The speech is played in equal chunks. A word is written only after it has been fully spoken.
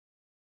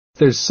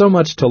There's so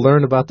much to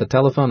learn about the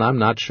telephone, I'm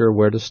not sure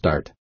where to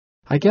start.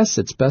 I guess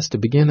it's best to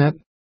begin at,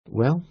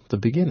 well, the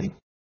beginning.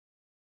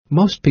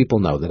 Most people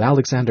know that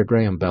Alexander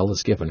Graham Bell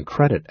is given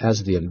credit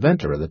as the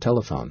inventor of the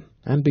telephone,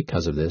 and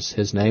because of this,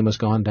 his name has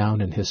gone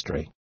down in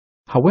history.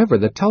 However,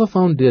 the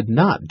telephone did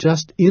not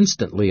just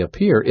instantly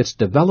appear. Its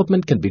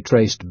development can be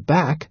traced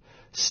back,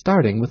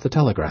 starting with the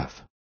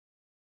telegraph.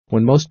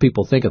 When most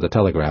people think of the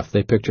telegraph,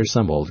 they picture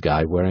some old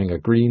guy wearing a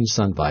green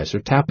sun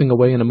visor tapping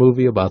away in a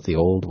movie about the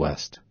Old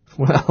West.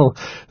 Well,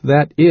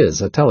 that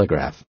is a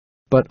telegraph,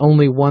 but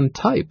only one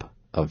type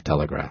of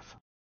telegraph.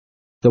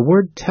 The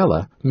word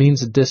tele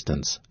means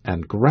distance,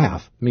 and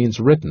graph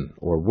means written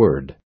or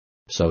word.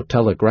 So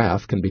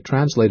telegraph can be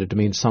translated to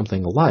mean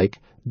something like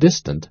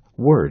distant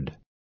word.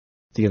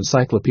 The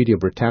Encyclopedia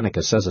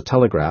Britannica says a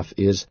telegraph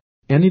is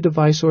any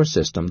device or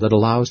system that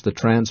allows the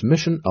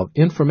transmission of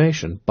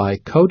information by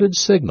coded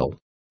signal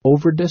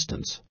over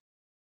distance.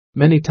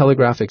 Many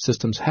telegraphic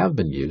systems have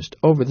been used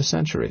over the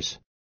centuries.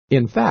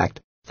 In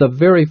fact, the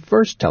very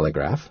first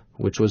telegraph,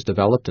 which was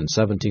developed in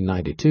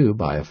 1792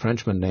 by a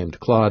Frenchman named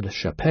Claude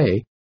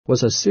Chappe,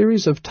 was a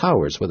series of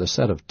towers with a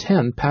set of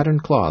 10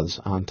 patterned cloths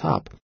on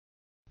top.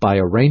 By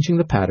arranging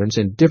the patterns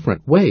in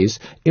different ways,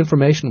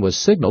 information was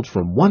signaled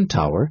from one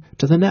tower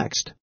to the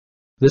next.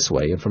 This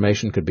way,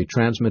 information could be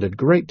transmitted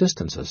great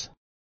distances.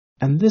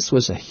 And this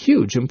was a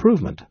huge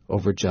improvement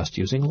over just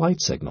using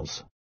light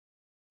signals.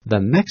 The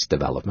next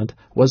development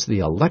was the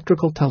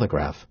electrical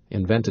telegraph,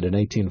 invented in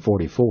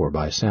 1844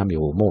 by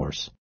Samuel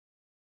Morse.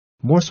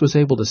 Morse was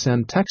able to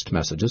send text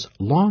messages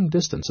long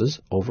distances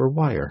over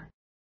wire.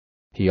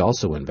 He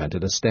also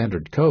invented a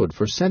standard code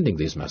for sending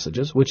these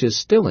messages, which is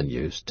still in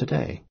use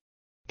today.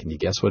 Can you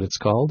guess what it's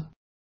called?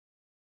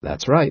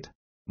 That's right,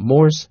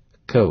 Morse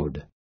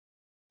code.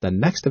 The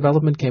next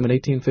development came in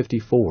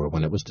 1854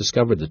 when it was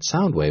discovered that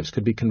sound waves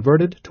could be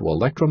converted to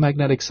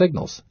electromagnetic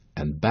signals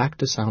and back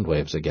to sound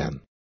waves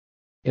again.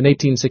 In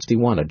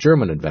 1861, a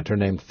German inventor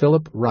named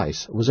Philip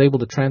Reis was able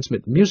to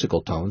transmit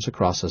musical tones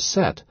across a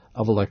set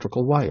of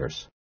electrical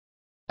wires.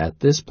 At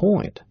this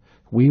point,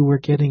 we were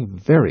getting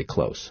very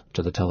close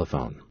to the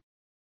telephone.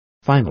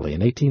 Finally,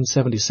 in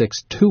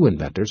 1876, two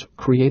inventors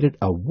created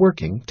a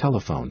working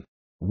telephone.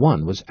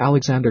 One was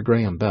Alexander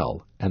Graham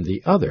Bell, and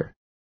the other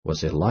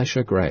was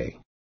Elisha Gray.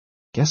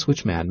 Guess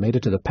which man made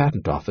it to the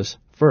patent office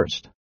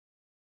first?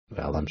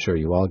 Well, I'm sure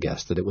you all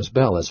guessed that it was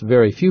Bell, as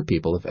very few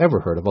people have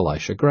ever heard of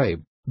Elisha Gray.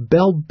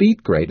 Bell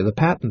beat Gray to the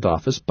patent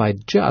office by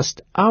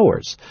just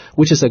hours,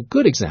 which is a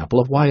good example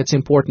of why it's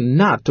important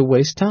not to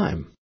waste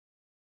time.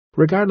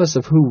 Regardless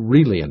of who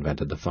really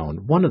invented the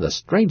phone, one of the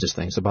strangest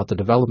things about the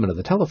development of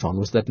the telephone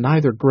was that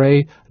neither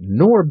Gray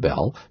nor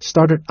Bell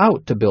started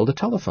out to build a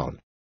telephone.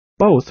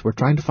 Both were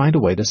trying to find a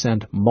way to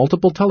send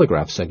multiple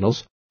telegraph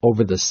signals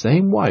over the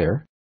same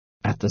wire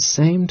at the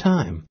same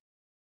time.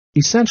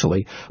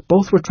 Essentially,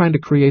 both were trying to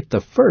create the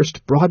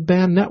first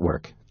broadband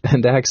network,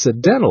 and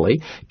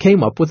accidentally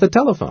came up with a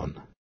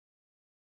telephone.